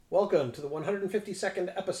welcome to the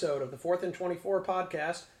 152nd episode of the 4th and 24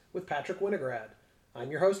 podcast with Patrick Winograd. I'm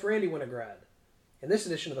your host, Randy Winograd. In this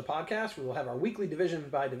edition of the podcast, we will have our weekly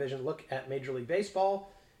division-by-division look at Major League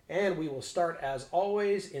Baseball, and we will start, as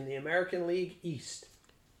always, in the American League East.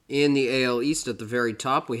 In the AL East at the very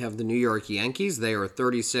top, we have the New York Yankees. They are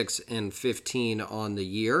 36-15 on the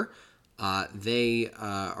year. They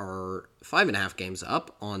are 5.5 games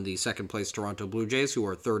up on the second-place Toronto Blue Jays, who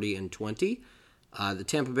are 30-20. The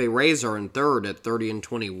Tampa Bay Rays are in third at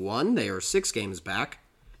 30-21. They are 6 games back.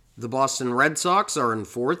 The Boston Red Sox are in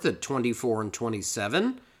fourth at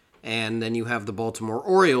 24-27. And then you have the Baltimore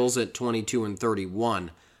Orioles at 22-31.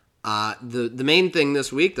 The main thing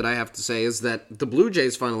this week that I have to say is that the Blue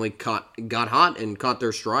Jays finally got hot and caught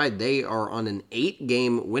their stride. They are on an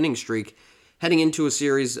 8-game winning streak heading into a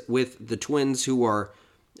series with the Twins, who are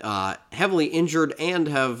heavily injured and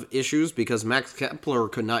have issues because Max Kepler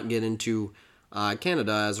could not get into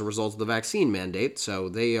Canada as a result of the vaccine mandate. So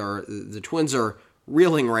the Twins are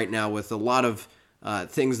reeling right now with a lot of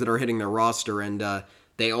things that are hitting their roster, and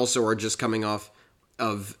they also are just coming off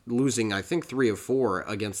of losing, I think, 3 of 4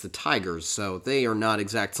 against the Tigers. So they are not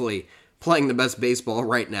exactly playing the best baseball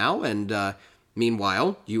right now. And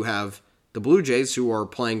meanwhile, you have the Blue Jays, who are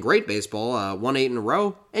playing great baseball, won 8 in a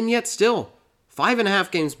row, and yet still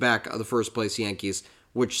 5.5 games back of the first-place Yankees,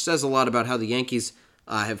 which says a lot about how the Yankees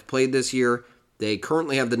have played this year. They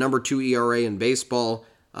currently have the number 2 ERA in baseball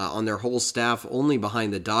on their whole staff, only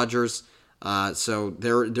behind the Dodgers. So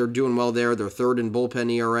they're doing well there. They're third in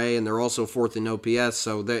bullpen ERA, and they're also fourth in OPS.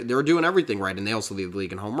 So they're doing everything right, and they also lead the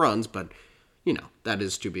league in home runs. But, that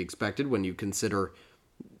is to be expected when you consider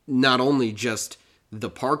not only just the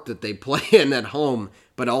park that they play in at home,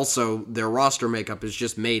 but also their roster makeup is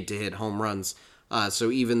just made to hit home runs. So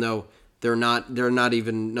even though they're not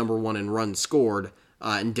even number 1 in runs scored,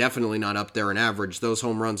 and definitely not up there in average, those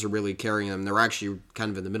home runs are really carrying them. They're actually kind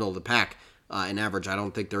of in the middle of the pack in average. I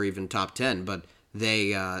don't think they're even top 10, but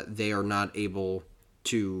they are not able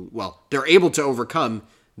to, they're able to overcome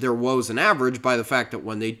their woes in average by the fact that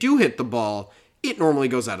when they do hit the ball, it normally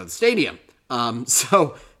goes out of the stadium.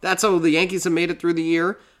 So that's how the Yankees have made it through the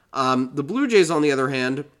year. The Blue Jays, on the other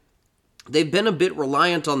hand, they've been a bit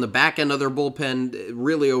reliant on the back end of their bullpen.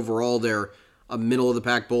 Really, overall, they're a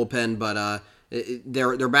middle-of-the-pack bullpen, but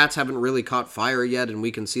their bats haven't really caught fire yet, and we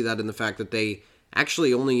can see that in the fact that they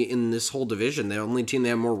actually only, in this whole division, the only team they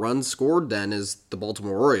have more runs scored than is the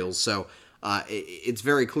Baltimore Orioles. So it's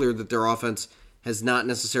very clear that their offense has not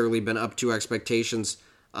necessarily been up to expectations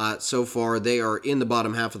so far. They are in the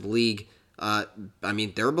bottom half of the league.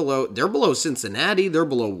 They're below Cincinnati. They're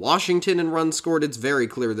below Washington in runs scored. It's very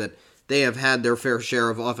clear that they have had their fair share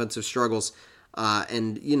of offensive struggles.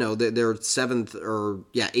 And they're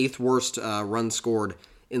 8th worst run scored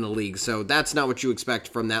in the league. So that's not what you expect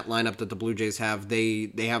from that lineup that the Blue Jays have. They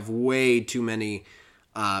have way too many.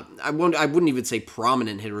 I wouldn't even say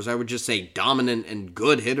prominent hitters. I would just say dominant and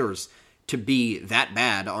good hitters to be that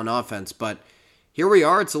bad on offense. But here we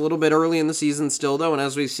are. It's a little bit early in the season still, though, and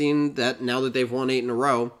as we've seen that now that they've won 8 in a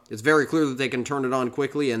row, it's very clear that they can turn it on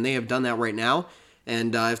quickly, and they have done that right now.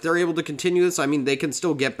 And if they're able to continue this, they can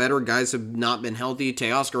still get better. Guys have not been healthy.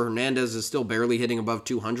 Teoscar Hernandez is still barely hitting above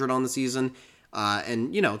 200 on the season.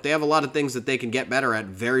 And they have a lot of things that they can get better at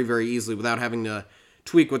very, very easily without having to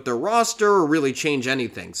tweak with their roster or really change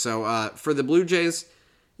anything. So for the Blue Jays,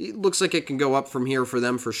 it looks like it can go up from here for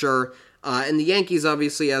them for sure. And the Yankees,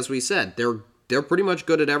 obviously, as we said, they're pretty much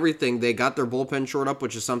good at everything. They got their bullpen shored up,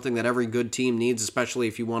 which is something that every good team needs, especially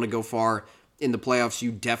if you want to go far in the playoffs.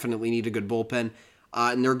 You definitely need a good bullpen.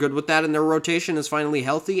 And they're good with that, and their rotation is finally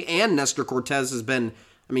healthy, and Nestor Cortes has been,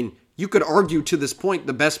 you could argue to this point,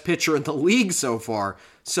 the best pitcher in the league so far.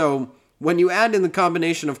 So when you add in the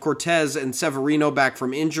combination of Cortes and Severino back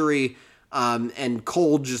from injury, and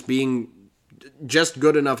Cole just being just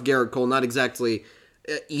good enough Garrett Cole, not exactly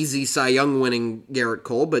easy Cy Young winning Garrett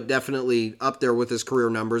Cole, but definitely up there with his career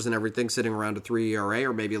numbers and everything, sitting around a 3 ERA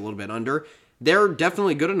or maybe a little bit under. They're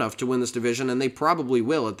definitely good enough to win this division, and they probably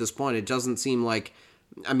will at this point. It doesn't seem like,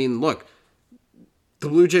 look, the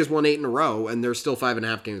Blue Jays won 8 in a row, and they're still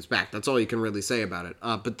 5.5 games back. That's all you can really say about it.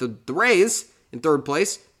 But the Rays, in third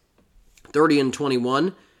place,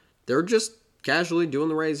 30-21, they're just casually doing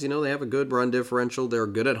the Rays. They have a good run differential. They're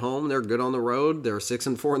good at home. They're good on the road. They're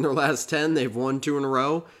 6-4 in their last 10. They've won 2 in a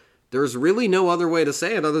row. There's really no other way to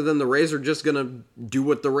say it other than the Rays are just going to do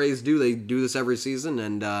what the Rays do. They do this every season,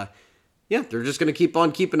 and they're just going to keep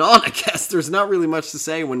on keeping on, I guess. There's not really much to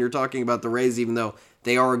say when you're talking about the Rays, even though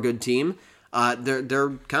they are a good team.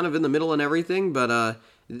 They're kind of in the middle and everything, but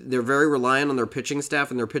they're very reliant on their pitching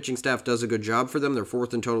staff, and their pitching staff does a good job for them. They're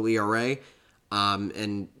 4th in total ERA.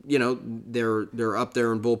 And they're up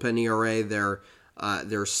there in bullpen ERA.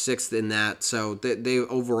 They're sixth in that. So they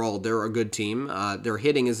overall they're a good team. Their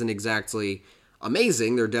hitting isn't exactly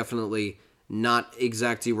amazing. They're definitely not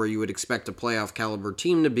exactly where you would expect a playoff caliber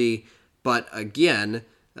team to be. But again,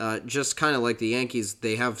 just kind of like the Yankees,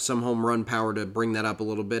 they have some home run power to bring that up a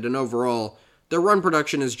little bit. And overall, their run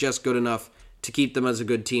production is just good enough to keep them as a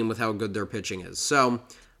good team with how good their pitching is. So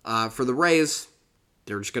for the Rays,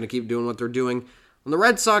 they're just going to keep doing what they're doing. On the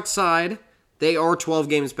Red Sox side, they are 12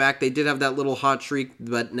 games back. They did have that little hot streak,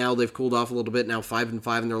 but now they've cooled off a little bit. Now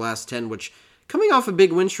 5-5 in their last 10, which coming off a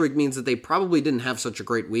big win streak means that they probably didn't have such a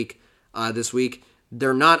great week this week.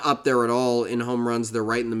 They're not up there at all in home runs. They're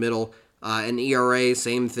right in the middle. And ERA,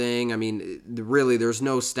 same thing. I mean, really, there's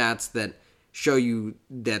no stats that show you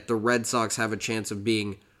that the Red Sox have a chance of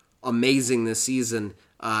being amazing this season.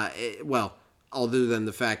 Other than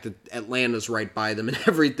the fact that Atlanta's right by them and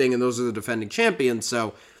everything, and those are the defending champions.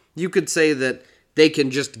 So you could say that they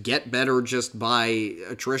can just get better just by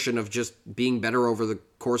attrition of just being better over the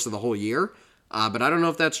course of the whole year. But I don't know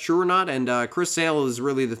if that's true or not. And Chris Sale is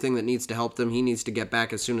really the thing that needs to help them. He needs to get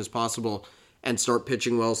back as soon as possible and start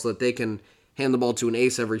pitching well so that they can hand the ball to an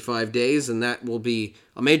ace every 5 days. And that will be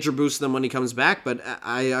a major boost to them when he comes back. But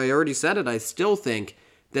I already said it. I still think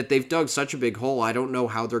that they've dug such a big hole. I don't know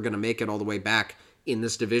how they're going to make it all the way back in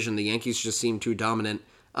this division. The Yankees just seem too dominant.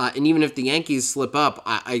 And even if the Yankees slip up,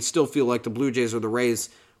 I still feel like the Blue Jays or the Rays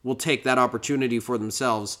will take that opportunity for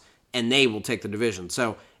themselves, and they will take the division.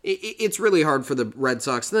 So it's really hard for the Red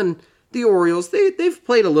Sox. Then the Orioles, they've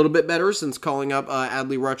played a little bit better since calling up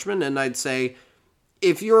Adley Rutschman, and I'd say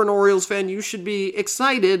if you're an Orioles fan, you should be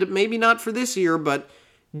excited, maybe not for this year, but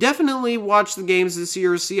definitely watch the games this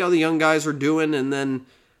year, see how the young guys are doing, and then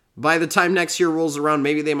by the time next year rolls around,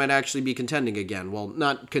 maybe they might actually be contending again. Well,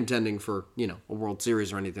 not contending for, a World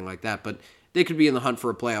Series or anything like that, but they could be in the hunt for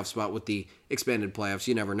a playoff spot with the expanded playoffs.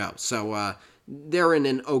 You never know. So they're in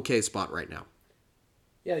an okay spot right now.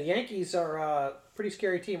 Yeah, the Yankees are a pretty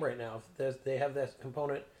scary team right now. They have that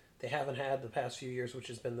component they haven't had the past few years, which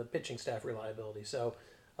has been the pitching staff reliability. So,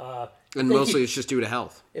 and mostly it's just due to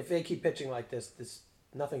health. If they keep pitching like this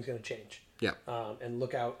nothing's going to change. Yeah. And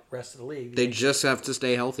look out, rest of the league. They just have to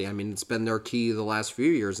stay healthy. I mean, it's been their key the last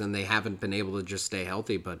few years, and they haven't been able to just stay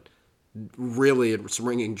healthy. But really, it's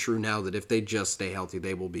ringing true now that if they just stay healthy,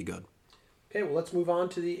 they will be good. Okay, well, let's move on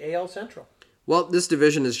to the AL Central. Well, this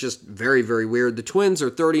division is just very, very weird. The Twins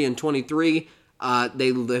are 30-23. They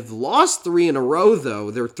have lost 3 in a row,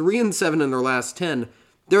 though. They're 3-7 in their last 10.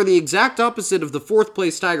 They're the exact opposite of the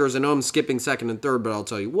fourth-place Tigers. I know I'm skipping second and third, but I'll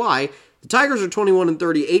tell you why. The Tigers are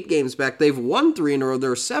 21-30, 8 games back. They've won 3 in a row.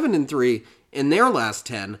 They're 7-3 in their last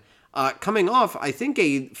 10. Coming off, I think,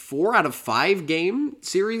 a 4 out of 5 game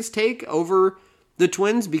series take over the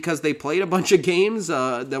Twins because they played a bunch of games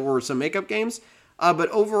that were some makeup games. But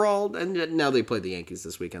overall, and now they play the Yankees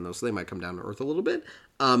this weekend, though, so they might come down to earth a little bit.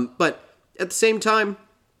 But at the same time,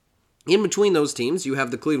 in between those teams, you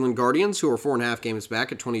have the Cleveland Guardians, who are 4.5 games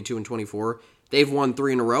back at 22-24. They've won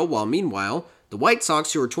 3 in a row, while meanwhile, the White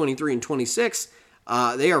Sox, who are 23-26,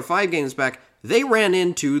 they are 5 games back. They ran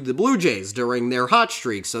into the Blue Jays during their hot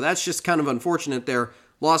streak, so that's just kind of unfortunate there.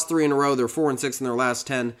 Lost 3 in a row. They're 4-6 in their last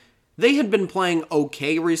 10. They had been playing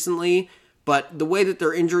okay recently, but the way that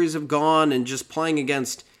their injuries have gone and just playing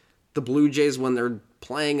against the Blue Jays when they're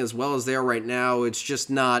playing as well as they are right now, it's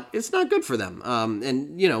not good for them.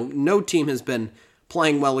 And, no team has been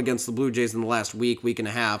playing well against the Blue Jays in the last week and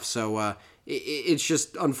a half, so it's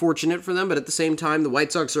just unfortunate for them. But at the same time, the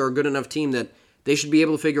White Sox are a good enough team that they should be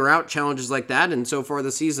able to figure out challenges like that, and so far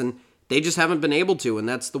this season, they just haven't been able to, and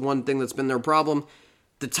that's the one thing that's been their problem.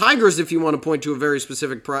 The Tigers, if you want to point to a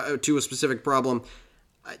specific problem,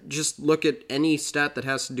 just look at any stat that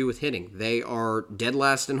has to do with hitting. They are dead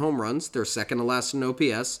last in home runs, they're second to last in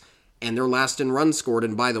OPS, and they're last in runs scored.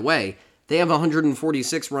 And by the way, they have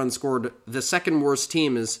 146 runs scored. The second worst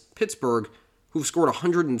team is Pittsburgh, who've scored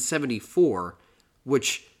 174,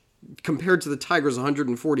 which compared to the Tigers'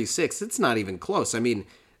 146, it's not even close. I mean,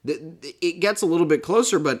 it gets a little bit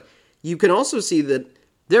closer, but you can also see that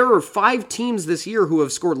there are 5 teams this year who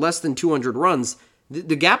have scored less than 200 runs.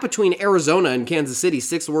 The gap between Arizona and Kansas City,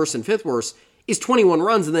 6th worst and 5th worst, is 21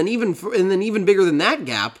 runs, and then even bigger than that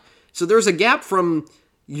gap. So there's a gap from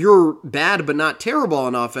you're bad but not terrible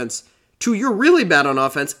on offense to you're really bad on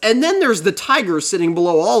offense, and then there's the Tigers sitting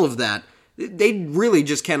below all of that. They really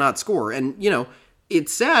just cannot score, and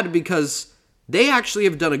it's sad because they actually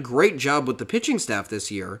have done a great job with the pitching staff this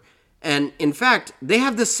year, and in fact, they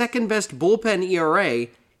have the second best bullpen ERA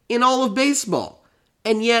in all of baseball,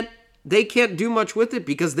 and yet they can't do much with it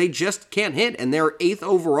because they just can't hit, and they're 8th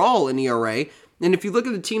overall in ERA. And if you look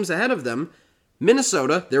at the teams ahead of them,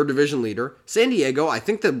 Minnesota, their division leader. San Diego, I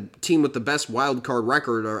think the team with the best wild card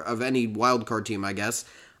record of any wild card team, I guess.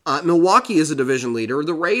 Milwaukee is a division leader.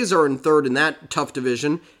 The Rays are in third in that tough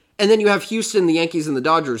division. And then you have Houston, the Yankees, and the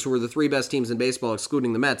Dodgers, who are the three best teams in baseball,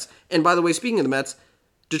 excluding the Mets. And by the way, speaking of the Mets,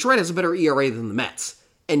 Detroit has a better ERA than the Mets.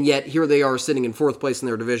 And yet, here they are sitting in fourth place in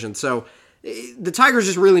their division. So, the Tigers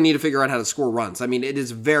just really need to figure out how to score runs. I mean, it is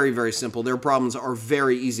very, very simple. Their problems are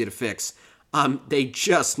very easy to fix. They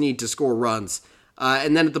just need to score runs.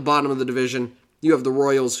 And then at the bottom of the division, you have the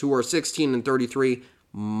Royals, who are 16-33,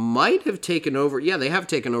 might have taken over. Yeah, they have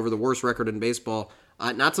taken over the worst record in baseball.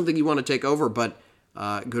 Not something you want to take over, but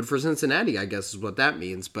good for Cincinnati, I guess is what that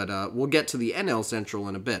means. But we'll get to the NL Central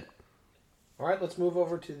in a bit. All right, let's move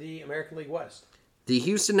over to the American League West. The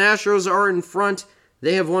Houston Astros are in front.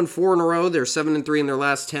 They have won 4 in a row. They're 7-3 in their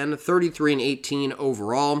last 10, 33-18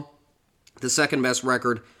 overall. The second best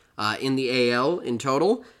record in the AL in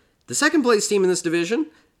total. The second place team in this division,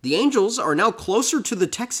 the Angels, are now closer to the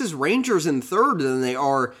Texas Rangers in third than they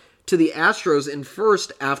are to the Astros in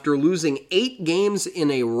first after losing 8 games in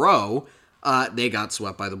a row. They got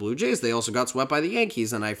swept by the Blue Jays. They also got swept by the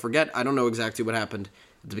Yankees, and I don't know exactly what happened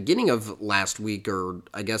at the beginning of last week, or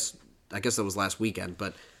I guess that was last weekend,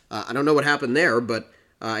 but I don't know what happened there, but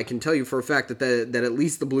I can tell you for a fact that at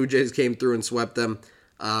least the Blue Jays came through and swept them,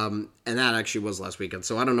 and that actually was last weekend,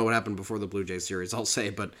 so I don't know what happened before the Blue Jays series, I'll say,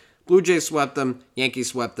 but Blue Jays swept them, Yankees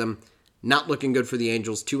swept them, not looking good for the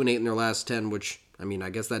Angels, 2-8 in their last 10, which, I mean,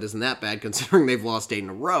 I guess that isn't that bad considering they've lost 8 in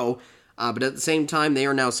a row, but at the same time, they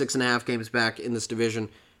are now 6.5 games back in this division.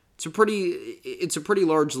 It's a pretty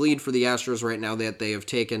large lead for the Astros right now that they've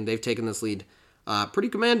taken this lead pretty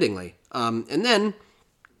commandingly. And then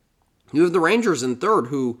you have the Rangers in third,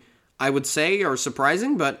 who I would say are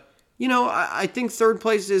surprising, but, I think third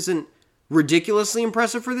place isn't ridiculously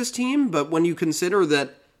impressive for this team, but when you consider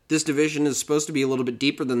that this division is supposed to be a little bit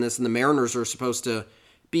deeper than this, and the Mariners are supposed to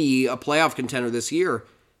be a playoff contender this year,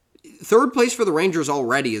 third place for the Rangers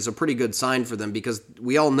already is a pretty good sign for them, because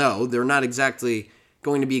we all know they're not exactly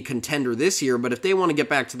going to be a contender this year, but if they want to get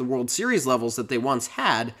back to the World Series levels that they once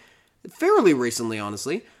had, fairly recently,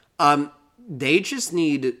 honestly, they just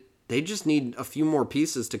need a few more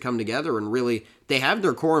pieces to come together, and really, they have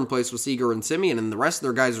their core in place with Seager and Semien, and the rest of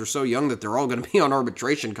their guys are so young that they're all going to be on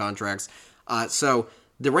arbitration contracts. So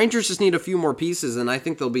the Rangers just need a few more pieces, and I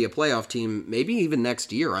think they'll be a playoff team maybe even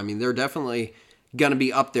next year. I mean, they're definitely going to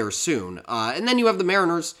be up there soon. And then you have the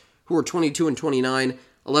Mariners, who are 22-29,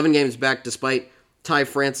 11 games back despite Ty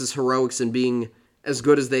Francis' heroics and being as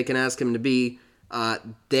good as they can ask him to be.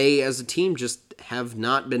 They, as a team, just have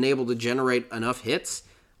not been able to generate enough hits.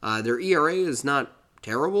 Their ERA is not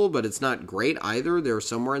terrible, but it's not great either. They're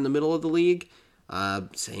somewhere in the middle of the league.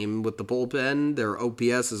 Same with the bullpen. Their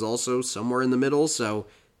OPS is also somewhere in the middle, so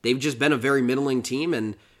they've just been a very middling team,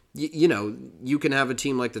 and you can have a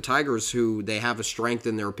team like the Tigers who they have a strength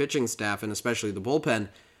in their pitching staff and especially the bullpen,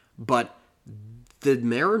 but the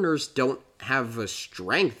Mariners don't have a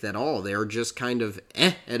strength at all. They're just kind of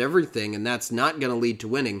at everything, and that's not going to lead to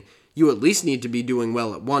winning. You at least need to be doing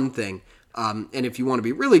well at one thing, and if you want to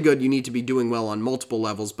be really good, you need to be doing well on multiple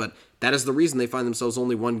levels, but that is the reason they find themselves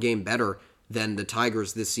only one game better than the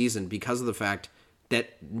Tigers this season, because of the fact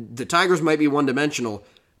that the Tigers might be one-dimensional,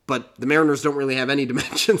 but the Mariners don't really have any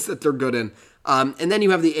dimensions that they're good in. And then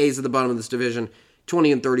you have the A's at the bottom of this division,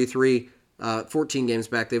 20-33, 14 games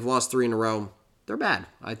back. They've lost 3 in a row. They're bad.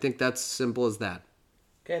 I think that's simple as that.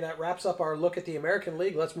 Okay, that wraps up our look at the American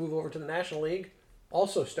League. Let's move over to the National League,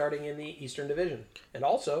 also starting in the Eastern Division, and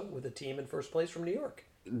also with a team in first place from New York.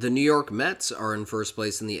 The New York Mets are in first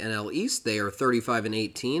place in the NL East. They are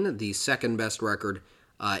 35-18, the second best record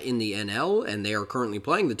in the NL, and they are currently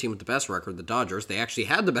playing the team with the best record, the Dodgers. They actually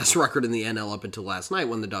had the best record in the NL up until last night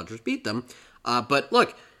when the Dodgers beat them. But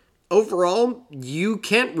look, overall, you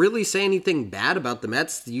can't really say anything bad about the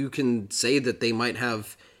Mets. You can say that they might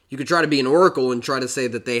have... You could try to be an oracle and try to say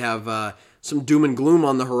that they have some doom and gloom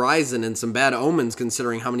on the horizon and some bad omens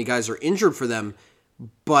considering how many guys are injured for them.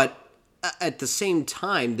 But at the same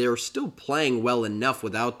time, they're still playing well enough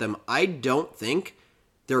without them. I don't think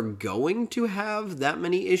they're going to have that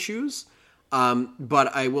many issues.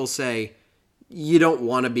 But I will say, you don't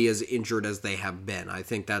want to be as injured as they have been. I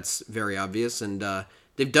think that's very obvious. And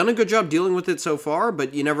they've done a good job dealing with it so far,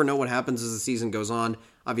 but you never know what happens as the season goes on.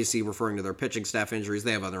 Obviously, referring to their pitching staff injuries,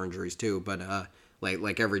 they have other injuries too, but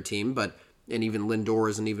like every team. And even Lindor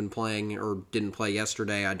isn't even playing or didn't play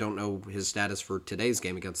yesterday. I don't know his status for today's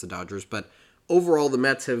game against the Dodgers. But overall, the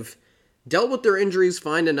Mets have dealt with their injuries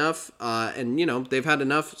fine enough. And, they've had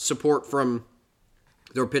enough support from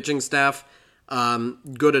their pitching staff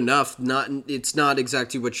good enough. It's not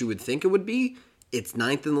exactly what you would think it would be. It's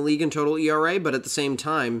ninth in the league in total ERA, but at the same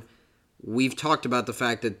time, we've talked about the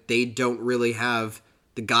fact that they don't really have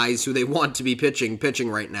the guys who they want to be pitching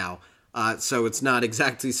right now. So it's not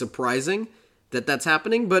exactly surprising that that's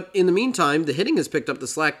happening. But in the meantime, the hitting has picked up the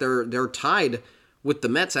slack. They're tied with the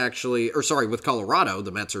Mets, with Colorado.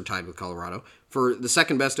 The Mets are tied with Colorado for the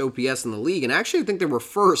second best OPS in the league. And actually, I think they were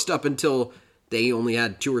first up until they only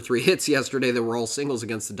had 2 or 3 hits yesterday that were all singles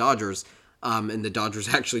against the Dodgers. And the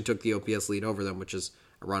Dodgers actually took the OPS lead over them, which is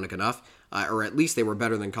ironic enough. Or at least they were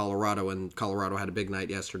better than Colorado, and Colorado had a big night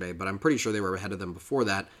yesterday. But I'm pretty sure they were ahead of them before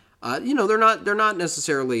that. They're not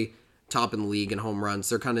necessarily top in the league in home runs.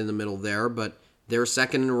 They're kind of in the middle there, but they're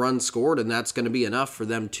second in runs scored, and that's going to be enough for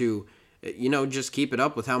them to, just keep it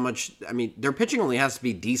up with how much. I mean, their pitching only has to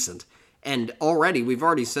be decent. And we've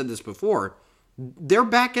already said this before, their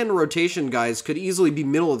back-end rotation guys could easily be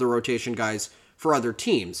middle of the rotation guys for other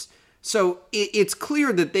teams. So it's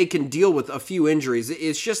clear that they can deal with a few injuries.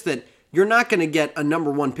 It's just that you're not going to get a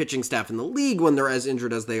number one pitching staff in the league when they're as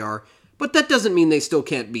injured as they are. But that doesn't mean they still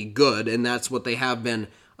can't be good, and that's what they have been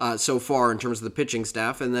so far in terms of the pitching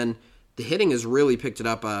staff. And then the hitting has really picked it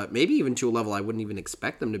up, maybe even to a level I wouldn't even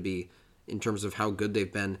expect them to be in terms of how good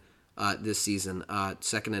they've been this season.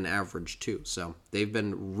 Second in average, too. So they've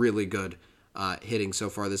been really good hitting so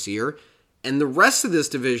far this year. And the rest of this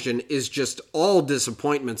division is just all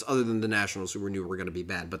disappointments other than the Nationals, who we knew were going to be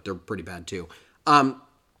bad, but they're pretty bad, too.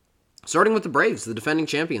 Starting with the Braves, the defending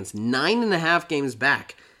champions, 9.5 games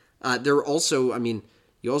back. They're also,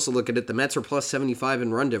 you also look at it, the Mets are plus 75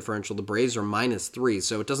 in run differential. The Braves are minus 3,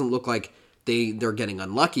 so it doesn't look like they're getting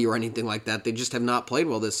unlucky or anything like that. They just have not played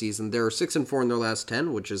well this season. They're 6-4 in their last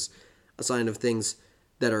 10, which is a sign of things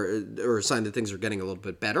a sign that things are getting a little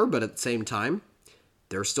bit better, but at the same time,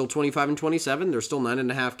 they're still 25-27. They're still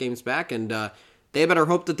 9.5 games back, and they better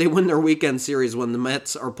hope that they win their weekend series when the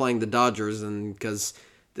Mets are playing the Dodgers, and because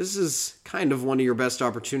this is kind of one of your best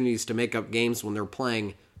opportunities to make up games when they're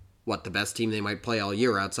playing the best team they might play all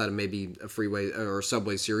year outside of maybe a freeway or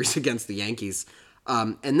subway series against the Yankees.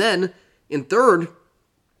 And then in third,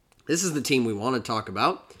 this is the team we want to talk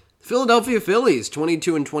about. The Philadelphia Phillies,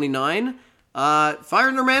 22-29,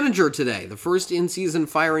 firing their manager today. The first in-season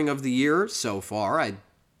firing of the year so far. I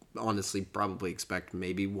honestly probably expect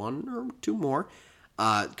maybe 1 or 2 more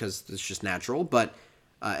because it's just natural. But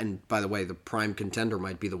and by the way, the prime contender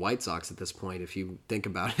might be the White Sox at this point, if you think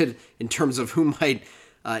about it, in terms of who might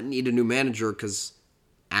need a new manager, because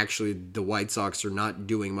actually the White Sox are not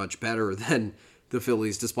doing much better than the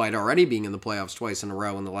Phillies, despite already being in the playoffs twice in a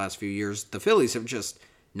row in the last few years. The Phillies have just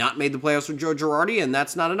not made the playoffs with Joe Girardi, and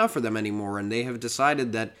that's not enough for them anymore, and they have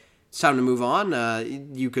decided that it's time to move on.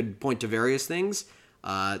 You could point to various things.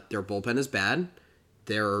 Their bullpen is bad.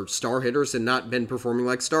 Their star hitters have not been performing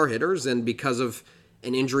like star hitters, and because of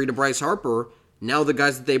an injury to Bryce Harper, now the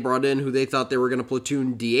guys that they brought in who they thought they were going to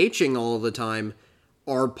platoon DHing all the time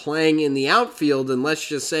are playing in the outfield, and let's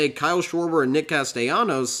just say Kyle Schwarber and Nick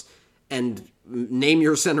Castellanos, and name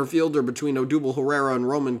your center fielder between Odubel Herrera and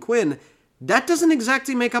Roman Quinn, that doesn't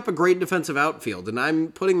exactly make up a great defensive outfield, and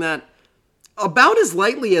I'm putting that about as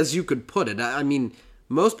lightly as you could put it. I mean,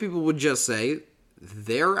 most people would just say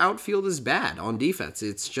their outfield is bad on defense.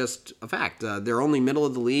 It's just a fact. They're only middle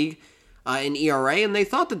of the league in ERA, and they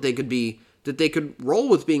thought that they could roll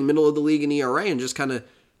with being middle of the league in ERA and just kind of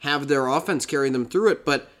have their offense carry them through it.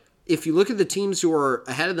 But if you look at the teams who are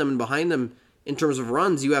ahead of them and behind them in terms of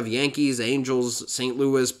runs, you have Yankees, Angels, St.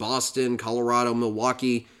 Louis, Boston, Colorado,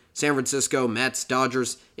 Milwaukee, San Francisco, Mets,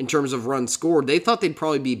 Dodgers. In terms of runs scored, they thought they'd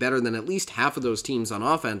probably be better than at least half of those teams on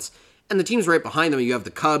offense. And the teams right behind them, you have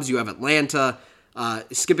the Cubs, you have Atlanta,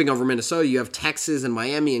 skipping over Minnesota, you have Texas and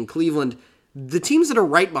Miami and Cleveland. The teams that are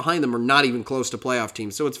right behind them are not even close to playoff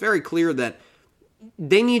teams. So it's very clear that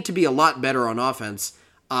they need to be a lot better on offense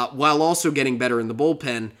while also getting better in the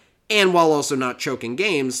bullpen and while also not choking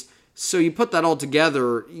games. So you put that all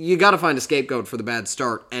together, you got to find a scapegoat for the bad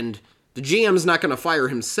start. And the GM's not going to fire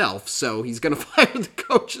himself, so he's going to fire the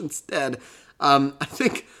coach instead. I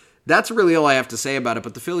think that's really all I have to say about it.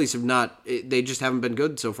 But the Phillies they just haven't been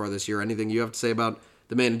good so far this year. Anything you have to say about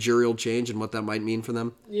the managerial change and what that might mean for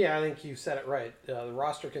them? Yeah, I think you said it right. The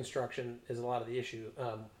roster construction is a lot of the issue.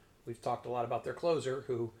 We've talked a lot about their closer,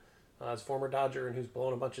 who is a former Dodger and who's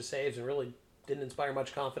blown a bunch of saves and really didn't inspire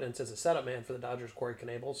much confidence as a setup man for the Dodgers, Corey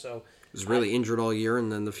Knebel. So he was really injured all year,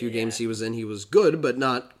 and then the few games he was in, he was good, but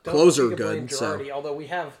not closer good. Girardi, although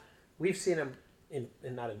we've seen him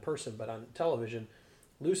not in person, but on television,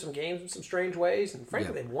 lose some games in some strange ways, and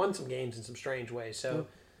frankly, they've won some games in some strange ways. So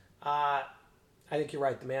I think you're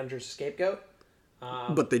right. The manager's a scapegoat.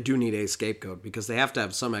 But they do need a scapegoat because they have to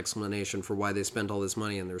have some explanation for why they spent all this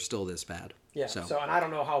money and they're still this bad. Yeah. So and I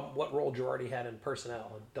don't know what role Girardi had in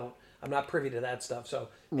personnel. I'm not privy to that stuff. So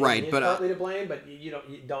right, he's but partly to blame, but you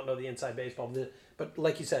don't know the inside baseball. But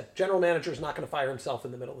like you said, general manager is not going to fire himself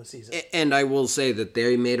in the middle of the season. And I will say that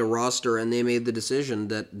they made a roster and they made the decision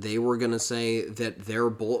that they were going to say that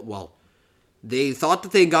they thought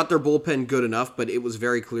that they got their bullpen good enough, but it was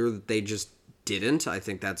very clear that they just didn't. I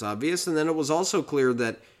think that's obvious. And then it was also clear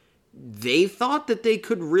that they thought that they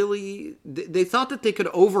could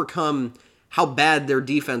overcome how bad their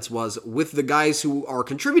defense was with the guys who are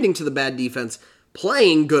contributing to the bad defense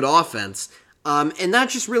playing good offense. And that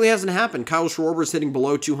just really hasn't happened. Kyle Schwarber's hitting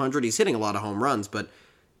below 200. He's hitting a lot of home runs, but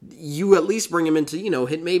you at least bring him into,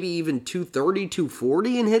 hit maybe even 230,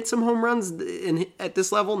 240 and hit some home runs at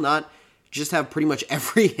this level, not just have pretty much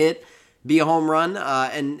every hit be a home run.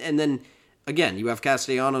 And then, again, you have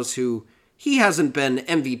Castellanos, who he hasn't been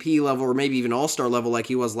MVP level or maybe even all-star level like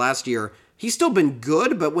he was last year. He's still been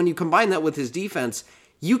good, but when you combine that with his defense,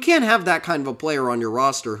 you can't have that kind of a player on your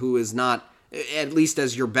roster who is not, at least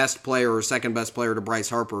as your best player or second best player to Bryce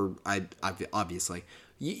Harper, obviously.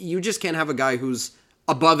 You just can't have a guy who's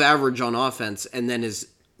above average on offense and then is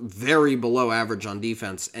very below average on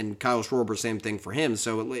defense. And Kyle Schwarber, same thing for him.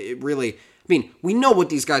 So it really, we know what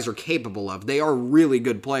these guys are capable of. They are really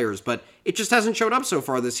good players, but it just hasn't showed up so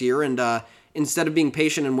far this year. And instead of being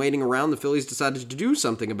patient and waiting around, the Phillies decided to do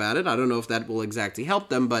something about it. I don't know if that will exactly help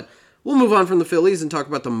them, but we'll move on from the Phillies and talk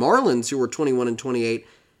about the Marlins, who are 21-28.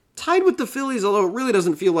 Tied with the Phillies, although it really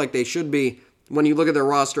doesn't feel like they should be when you look at their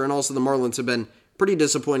roster. And also the Marlins have been pretty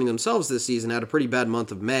disappointing themselves this season, had a pretty bad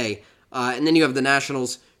month of May. And then you have the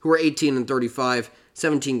Nationals, who are 18-35,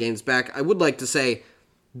 17 games back. I would like to say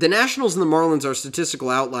the Nationals and the Marlins are statistical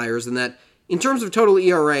outliers in that in terms of total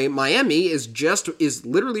ERA, Miami is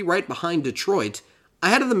literally right behind Detroit,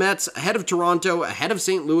 ahead of the Mets, ahead of Toronto, ahead of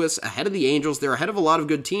St. Louis, ahead of the Angels. They're ahead of a lot of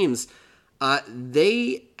good teams.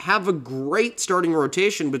 They have a great starting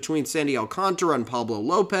rotation between Sandy Alcantara and Pablo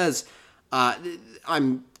Lopez.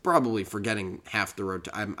 I'm probably forgetting half the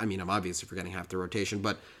rotation. I'm obviously forgetting half the rotation,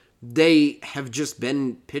 but they have just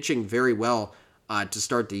been pitching very well to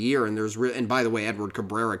start the year. And and by the way, Edward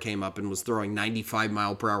Cabrera came up and was throwing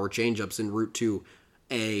 95-mile-per-hour changeups en route to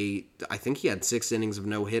I think he had 6 innings of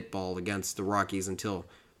no-hit ball against the Rockies until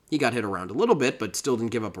he got hit around a little bit, but still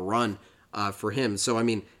didn't give up a run for him. So,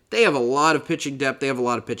 they have a lot of pitching depth. They have a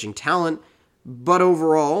lot of pitching talent. But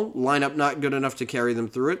overall, lineup not good enough to carry them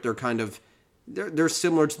through it. They're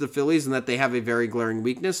similar to the Phillies in that they have a very glaring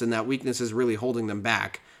weakness, and that weakness is really holding them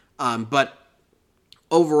back. But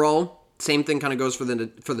overall, same thing kind of goes for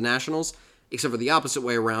the Nationals, except for the opposite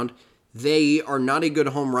way around. They are not a good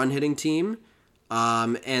home run hitting team,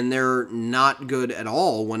 and they're not good at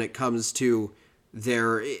all when it comes to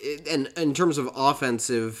and in terms of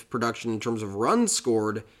offensive production, in terms of runs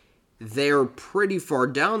scored, they're pretty far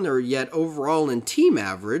down there, yet overall in team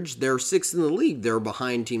average, they're 6th in the league. They're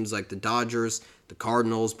behind teams like the Dodgers, the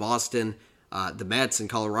Cardinals, Boston, the Mets, and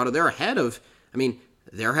Colorado. They're ahead of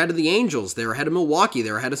the Angels. They're ahead of Milwaukee.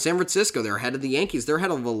 They're ahead of San Francisco. They're ahead of the Yankees. They're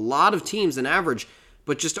ahead of a lot of teams in average.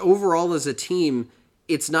 But just overall as a team,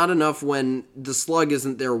 it's not enough when the slug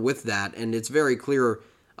isn't there with that. And it's very clear,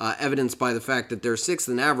 evidenced by the fact that they're 6th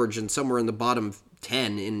in average and somewhere in the bottom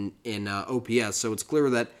 10 in OPS. So it's clear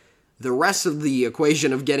that the rest of the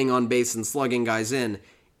equation of getting on base and slugging guys in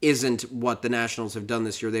isn't what the Nationals have done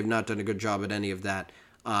this year. They've not done a good job at any of that.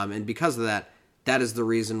 And because of that, that is the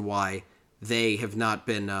reason why they have not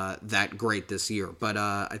been that great this year. But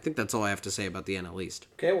I think that's all I have to say about the NL East.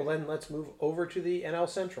 Okay, well then let's move over to the NL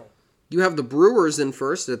Central. You have the Brewers in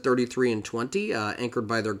first at 33-20, anchored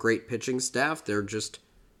by their great pitching staff. They're just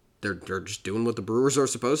doing what the Brewers are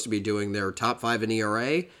supposed to be doing. They're top 5 in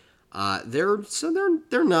ERA. They're in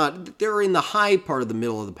the high part of the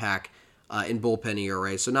middle of the pack in bullpen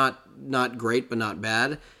ERA, so not great but not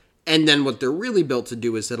bad. And then what they're really built to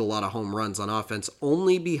do is hit a lot of home runs on offense,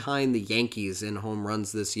 only behind the Yankees in home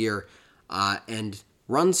runs this year. And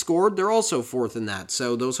runs scored, they're also 4th in that.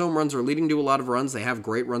 So those home runs are leading to a lot of runs. They have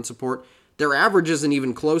great run support. Their average isn't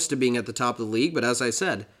even close to being at the top of the league, but as I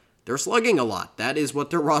said, they're slugging a lot. That is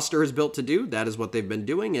what their roster is built to do. That is what they've been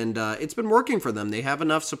doing, and it's been working for them. They have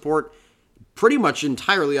enough support pretty much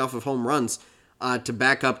entirely off of home runs to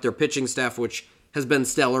back up their pitching staff, which has been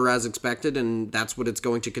stellar as expected, and that's what it's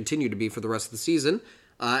going to continue to be for the rest of the season.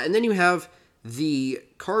 And then you have the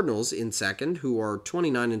Cardinals in second, who are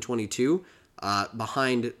 29-22,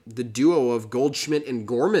 behind the duo of Goldschmidt and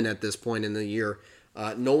Gorman at this point in the year.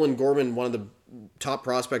 Nolan Gorman, one of the top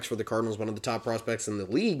prospects for the Cardinals, one of the top prospects in the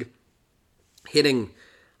league, hitting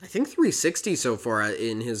I think 360 so far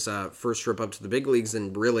in his first trip up to the big leagues,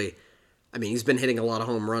 and really, I mean, he's been hitting a lot of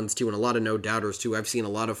home runs too, and a lot of no-doubters too. I've seen a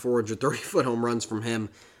lot of 430-foot home runs from him,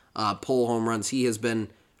 pole home runs. He has been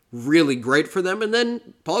really great for them. And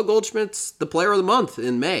then Paul Goldschmidt's the player of the month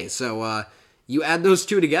in May. So you add those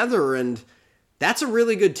two together, and that's a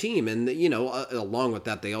really good team. And, along with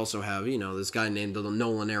that, they also have, this guy named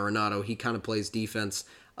Nolan Arenado. He kind of plays defense.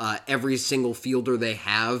 Every single fielder they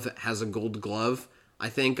have has a Gold Glove, I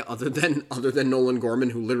think, other than Nolan Gorman,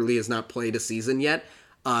 who literally has not played a season yet.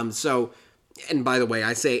 And by the way,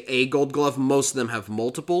 I say a Gold Glove. Most of them have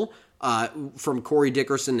multiple. From Corey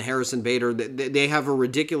Dickerson, Harrison Bader, they have a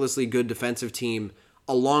ridiculously good defensive team,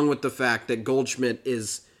 along with the fact that Goldschmidt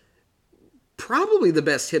is probably the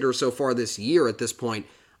best hitter so far this year at this point.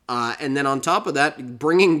 And then on top of that,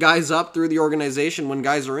 bringing guys up through the organization when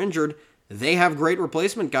guys are injured, they have great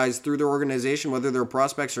replacement guys through their organization, whether they're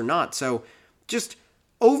prospects or not. So just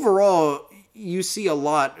overall, you see a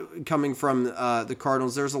lot coming from the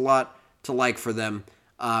Cardinals. There's a lot to like for them.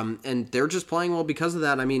 And they're just playing well because of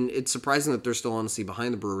that. I mean, it's surprising that they're still honestly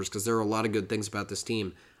behind the Brewers because there are a lot of good things about this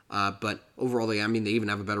team. But overall, they even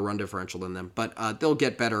have a better run differential than them. But they'll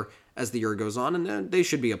get better as the year goes on, and they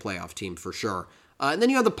should be a playoff team for sure. And then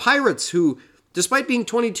you have the Pirates, who, despite being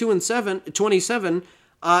 27,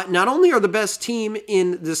 not only are the best team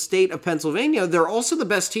in the state of Pennsylvania, they're also the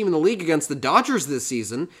best team in the league against the Dodgers this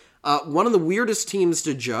season. One of the weirdest teams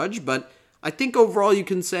to judge, but I think overall you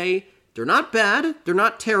can say they're not bad, they're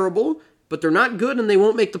not terrible, but they're not good, and they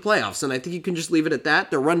won't make the playoffs. And I think you can just leave it at that.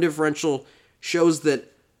 Their run differential shows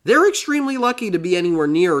that they're extremely lucky to be anywhere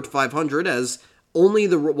near 500, as only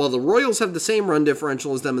the Royals have the same run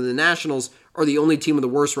differential as them, and the Nationals are the only team with a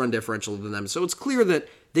worse run differential than them. So it's clear that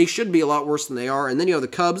they should be a lot worse than they are. And then you have the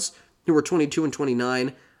Cubs, who are 22 and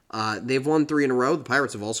 29. They've won 3 in a row. The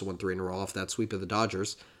Pirates have also won 3 in a row off that sweep of the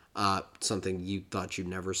Dodgers. Something you thought you'd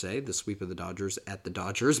never say, the sweep of the Dodgers at the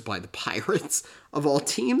Dodgers by the Pirates of all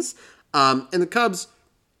teams. And the Cubs,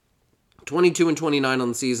 22 and 29 on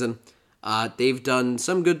the season. They've done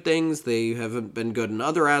some good things. They haven't been good in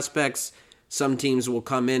other aspects. Some teams will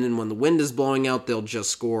come in, and when the wind is blowing out, they'll just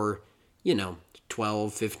score,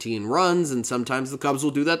 12, 15 runs, and sometimes the Cubs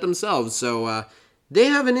will do that themselves. So they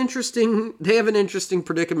have an interesting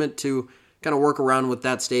predicament to kind of work around with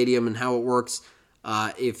that stadium and how it works.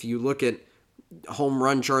 If you look at home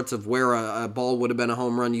run charts of where a ball would have been a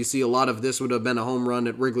home run, you see a lot of this would have been a home run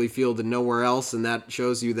at Wrigley Field and nowhere else, and that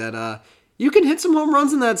shows you that you can hit some home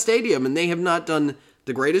runs in that stadium, and they have not done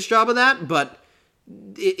the greatest job of that, but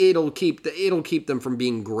it'll keep them from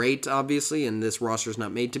being great, obviously, and this roster's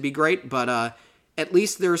not made to be great, but at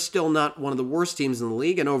least they're still not one of the worst teams in the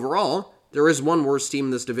league, and overall, there is one worst team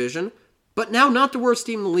in this division, but now not the worst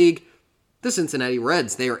team in the league, the Cincinnati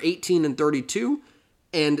Reds. They are 18 and 32,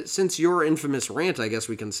 and since your infamous rant, I guess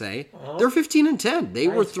we can say, they're 15 and 10. They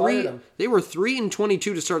were 3 and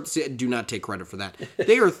 22 to start the season. Do not take credit for that.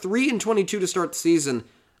 They are 3 and 22 to start the season.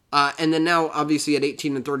 And then now, obviously, at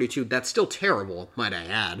 18 and 32, that's still terrible, might I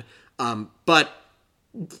add. But,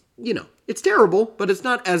 it's terrible, but it's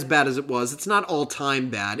not as bad as it was. It's not all-time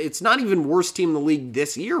bad. It's not even worst team in the league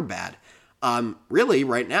this year bad. Really,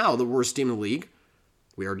 right now, the worst team in the league,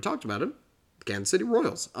 we already talked about it, the Kansas City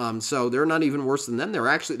Royals. So they're not even worse than them. They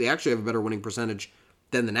actually have a better winning percentage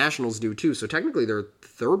than the Nationals do, too. So technically, they're the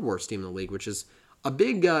third worst team in the league, which is a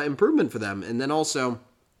big improvement for them. And then also,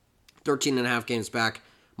 13 and a half games back,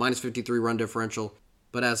 minus 53 run differential.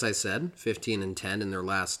 But as I said, 15 and 10 in their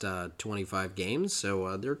last 25 games.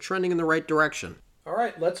 So they're trending in the right direction. All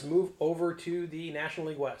right, let's move over to the National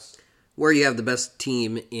League West, where you have the best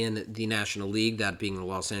team in the National League, that being the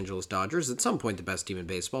Los Angeles Dodgers. At some point, the best team in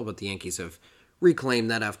baseball, but the Yankees have reclaimed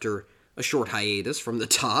that after a short hiatus from the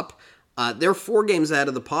top. They're 4 games ahead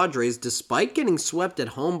of the Padres, despite getting swept at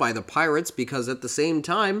home by the Pirates, because at the same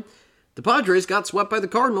time, the Padres got swept by the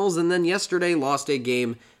Cardinals, and then yesterday lost a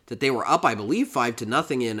game that they were up, I believe,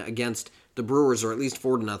 5-0 in against the Brewers, or at least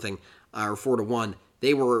 4-0, or 4-1.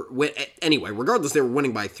 They were, anyway, regardless, they were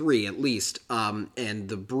winning by 3 at least, and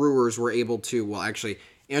the Brewers were able to,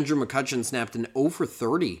 Andrew McCutchen snapped an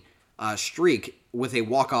 0-for-30 streak with a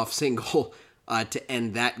walk-off single to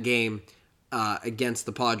end that game against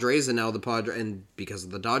the Padres, and now and because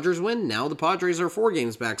of the Dodgers win, now the Padres are 4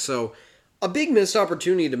 games back, so a big missed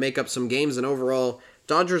opportunity to make up some games, and overall,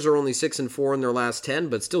 Dodgers are only 6 and 4 in their last 10,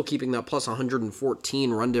 but still keeping that plus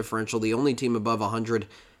 114 run differential. The only team above 100,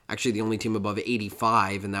 actually the only team above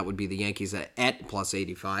 85, and that would be the Yankees at plus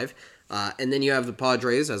 85. And then you have the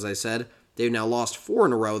Padres, as I said, they've now lost 4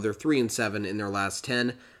 in a row. They're 3 and 7 in their last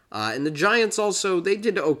 10. And the Giants also, they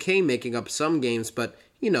did okay making up some games, but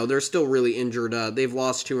they're still really injured. They've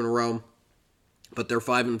lost 2 in a row, but they're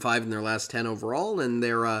 5-5 in their last 10 overall, and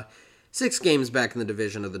they're 6 games back in the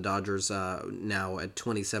division of the Dodgers now at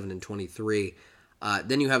 27-23.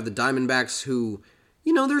 Then you have the Diamondbacks, who,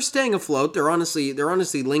 they're staying afloat. They're honestly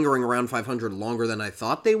lingering around 500 longer than I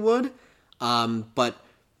thought they would. But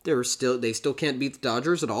they still can't beat the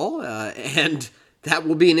Dodgers at all, and that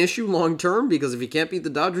will be an issue long term, because if you can't beat the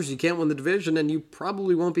Dodgers, you can't win the division, and you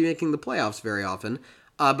probably won't be making the playoffs very often.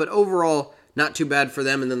 But overall, not too bad for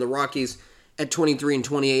them. And then the Rockies at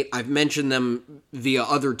 23-28. I've mentioned them via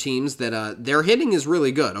other teams that their hitting is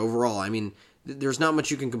really good overall. I mean, there's not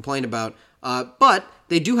much you can complain about. But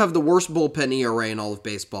they do have the worst bullpen ERA in all of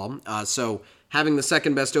baseball. So having the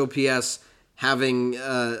second best OPS, having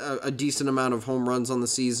a decent amount of home runs on the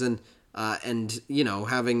season, and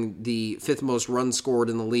having the 5th most runs scored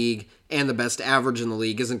in the league and the best average in the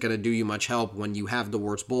league isn't going to do you much help when you have the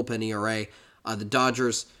worst bullpen ERA. The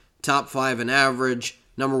Dodgers, top 5 in average,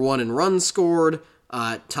 number 1 in runs scored,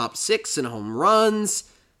 top 6 in home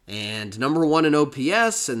runs, and number 1 in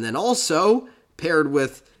OPS, and then also paired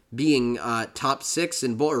with being top 7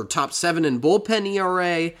 in bullpen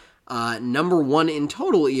ERA, number 1 in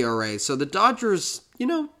total ERA. So the Dodgers, you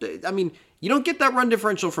don't get that run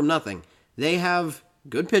differential from nothing. They have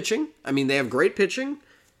good pitching. They have great pitching,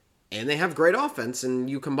 and they have great offense. And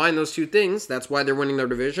you combine those two things, that's why they're winning their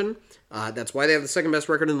division. That's why they have the second best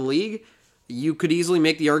record in the league. You could easily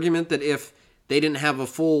make the argument that if they didn't have a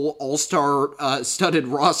full all-star studded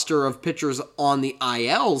roster of pitchers on the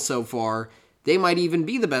IL so far, they might even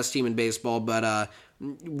be the best team in baseball. But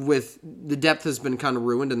with the depth has been kind of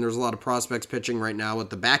ruined, and there's a lot of prospects pitching right now at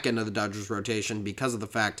the back end of the Dodgers rotation because of the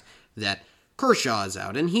fact that Kershaw is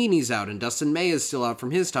out, and Heaney's out, and Dustin May is still out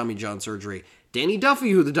from his Tommy John surgery. Danny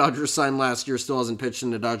Duffy, who the Dodgers signed last year, still hasn't pitched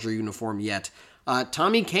in a Dodger uniform yet.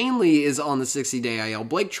 Tommy Kahnle is on the 60-day IL.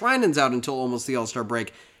 Blake Treinen's out until almost the All-Star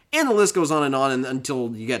break. And the list goes on and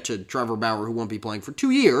until you get to Trevor Bauer, who won't be playing for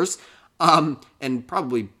 2 years, and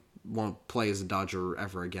probably won't play as a Dodger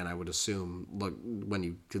ever again, I would assume, when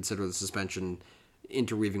you consider the suspension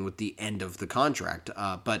interweaving with the end of the contract.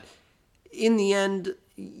 But in the end,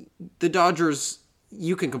 the Dodgers,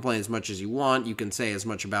 you can complain as much as you want. You can say as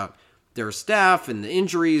much about their staff and the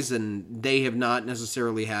injuries, and they have not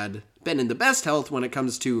necessarily been in the best health when it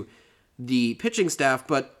comes to the pitching staff,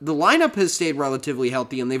 but the lineup has stayed relatively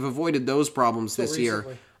healthy, and they've avoided those problems this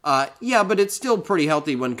year. Yeah, but it's still pretty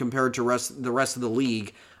healthy when compared to the rest of the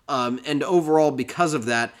league. And overall, because of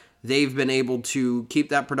that, they've been able to keep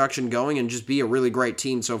that production going and just be a really great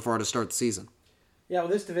team so far to start the season. Yeah, well,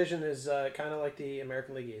 this division is kind of like the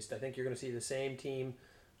American League East. I think you're going to see the same team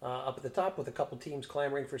up at the top, with a couple teams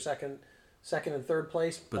clamoring for second and third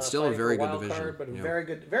place. But still a very good division. Card, but a very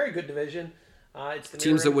good division. It's the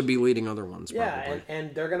teams that would be leading other ones. Yeah, probably.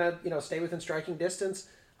 and they're going to stay within striking distance.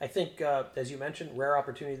 I think, as you mentioned, rare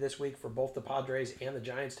opportunity this week for both the Padres and the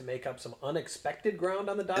Giants to make up some unexpected ground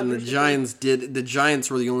on the Dodgers. And the Giants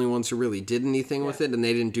were the only ones who really did anything with it, and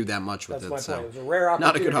they didn't do that much with it. That's my point. So it was a rare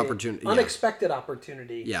opportunity. Not a good opportunity. Unexpected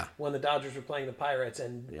opportunity. Yeah. When the Dodgers were playing the Pirates,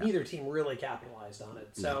 and neither team really capitalized on it.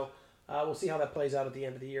 So we'll see how that plays out at the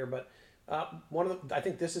end of the year. But I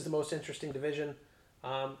think this is the most interesting division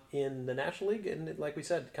in the National League, and like we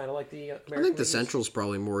said, kind of like the American I think the League Central's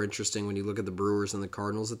probably more interesting when you look at the Brewers and the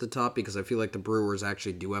Cardinals at the top, because I feel like the Brewers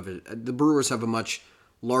actually the Brewers have a much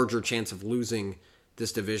larger chance of losing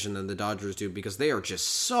this division than the Dodgers do, because they are just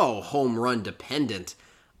so home run dependent.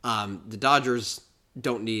 The Dodgers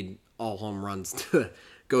don't need all home runs to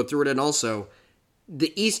go through it, and also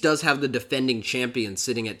the East does have the defending champion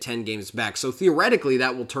sitting at 10 games back, so theoretically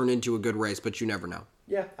that will turn into a good race, but you never know.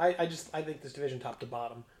 Yeah, I think this division top to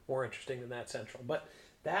bottom more interesting than that Central. But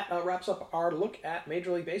that wraps up our look at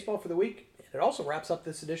Major League Baseball for the week. And it also wraps up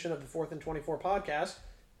this edition of the 4th and 24 podcast.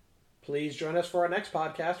 Please join us for our next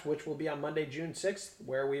podcast, which will be on Monday, June 6th,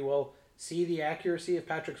 where we will see the accuracy of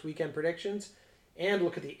Patrick's weekend predictions and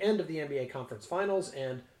look at the end of the NBA Conference Finals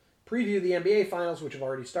and preview the NBA Finals, which have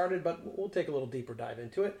already started, but we'll take a little deeper dive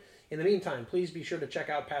into it. In the meantime, please be sure to check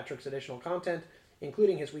out Patrick's additional content,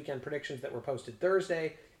 including his weekend predictions that were posted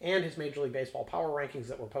Thursday and his Major League Baseball power rankings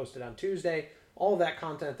that were posted on Tuesday. All of that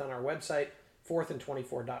content on our website,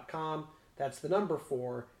 4thand24.com. That's the number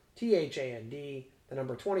 4, THAND, the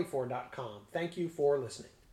number 24.com. Thank you for listening.